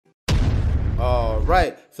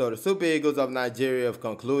Alright, so the Super Eagles of Nigeria have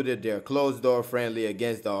concluded their closed-door friendly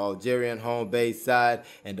against the Algerian home base side,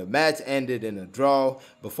 and the match ended in a draw.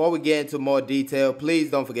 Before we get into more detail,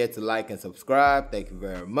 please don't forget to like and subscribe. Thank you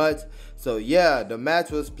very much. So yeah, the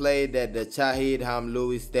match was played at the Shahid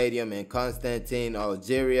Hamloui Stadium in Constantine,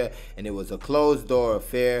 Algeria, and it was a closed-door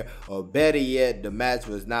affair, or better yet, the match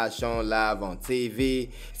was not shown live on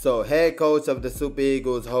TV. So head coach of the Super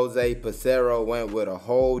Eagles, Jose Pacero, went with a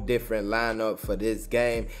whole different lineup for this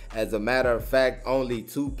game. As a matter of fact, only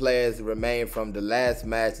 2 players remain from the last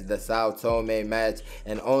match, the Sao Tome match,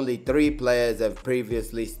 and only 3 players have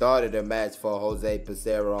previously started a match for Jose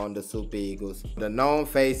Pacero on the Super Eagles. The known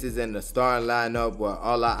faces in the starting lineup were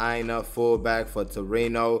Ola Aina, fullback for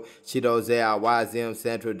Torino, Chidozie Awazim,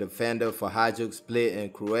 central defender for Hajduk Split in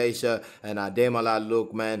Croatia, and Ademola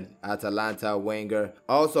Lookman, Atalanta winger.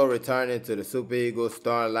 Also returning to the Super Eagles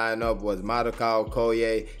starting lineup was Madukau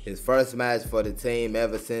Okoye, his first match for the team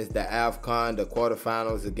ever since the AFCON, the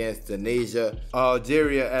quarterfinals against Tunisia.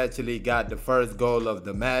 Algeria actually got the first goal of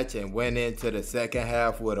the match and went into the second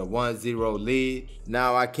half with a 1-0 lead.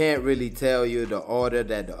 Now I can't really tell you the order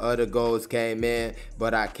that the other goals came in,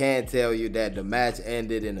 but I can tell you that the match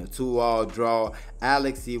ended in a 2-2 draw.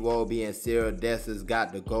 Alex Iwobi and Cyril Dessers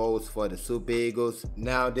got the goals for the Super Eagles.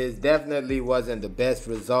 Now this definitely wasn't the best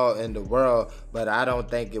result in the world, but I don't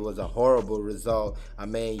think it was a horrible result. I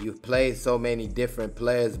mean, you played so many different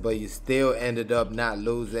players, but you still ended up not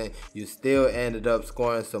losing. You still ended up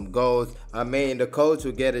scoring some goals. I mean, the coach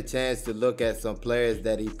will get a chance to look at some players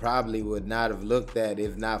that he probably would not have looked at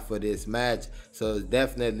if not for this match. So it's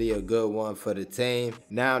definitely a good one for the team.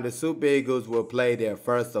 Now the Super Eagles will play their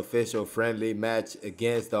first official friendly match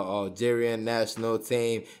against the Algerian national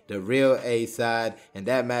team, the real A side, and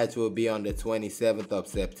that match will be on the 27th of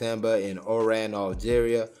September in Oran,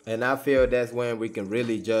 Algeria. And I feel that's when we can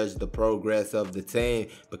really judge the progress of the team,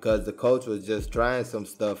 because the coach was just trying some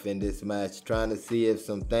stuff in this match, trying to see if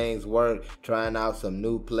some things work, trying out some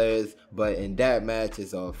new players. But in that match,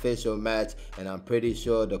 it's an official match, and I'm pretty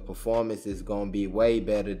sure the performance is going to be way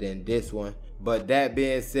better than this one. But that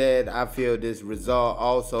being said, I feel this result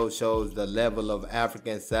also shows the level of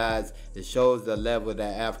African sides. It shows the level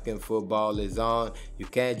that African football is on. You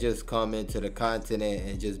can't just come into the continent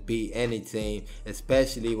and just beat any team,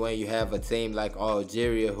 especially when you have a team like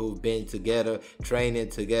Algeria who've been together, training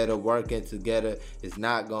together, working together. It's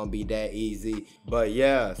not going to be that easy. But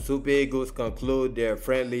yeah, Super Eagles conclude their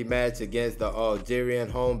friendly match against the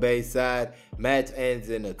Algerian home base side. Match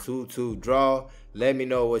ends in a 2-2 draw. Let me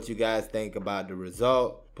know what you guys think about the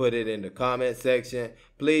result. Put it in the comment section.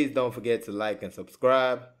 Please don't forget to like and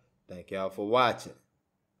subscribe. Thank y'all for watching.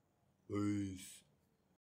 Peace.